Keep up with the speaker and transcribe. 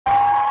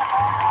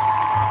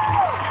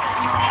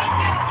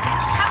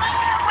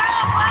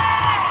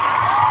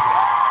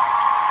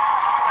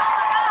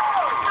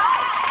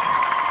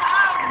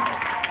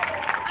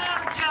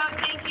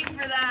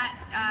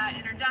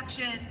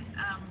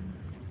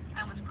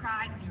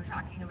cried when you were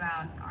talking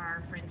about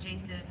our friend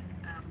Jason,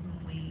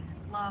 whom we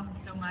love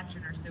so much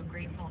and are so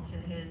grateful to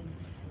his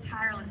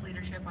tireless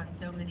leadership on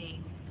so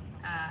many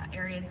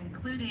areas,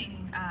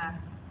 including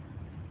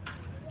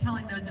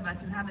telling those of us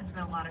who haven't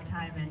spent a lot of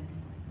time in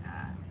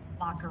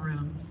locker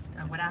rooms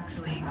what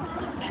actually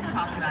is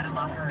talked about in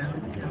locker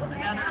rooms. So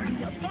another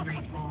reason to be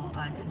grateful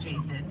to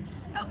Jason.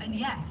 Oh, and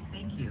yes,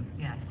 thank you.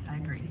 Yes, I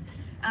agree.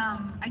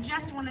 I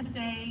just want to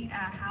say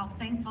how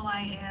thankful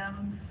I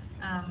am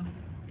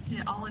to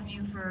all of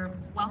you for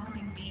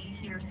welcoming me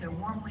here so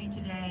warmly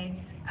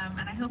today,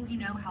 and I hope you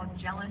know how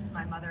jealous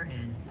my mother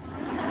is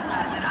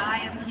that I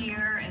am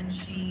here and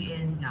she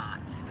is not.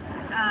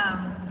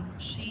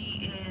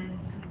 She is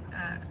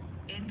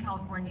in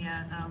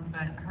California,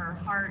 but her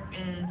heart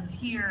is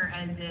here,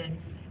 as it,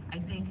 I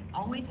think,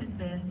 always has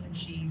been since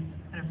she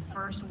kind of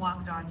first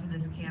walked onto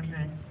this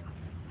campus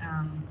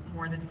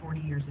more than 40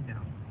 years ago.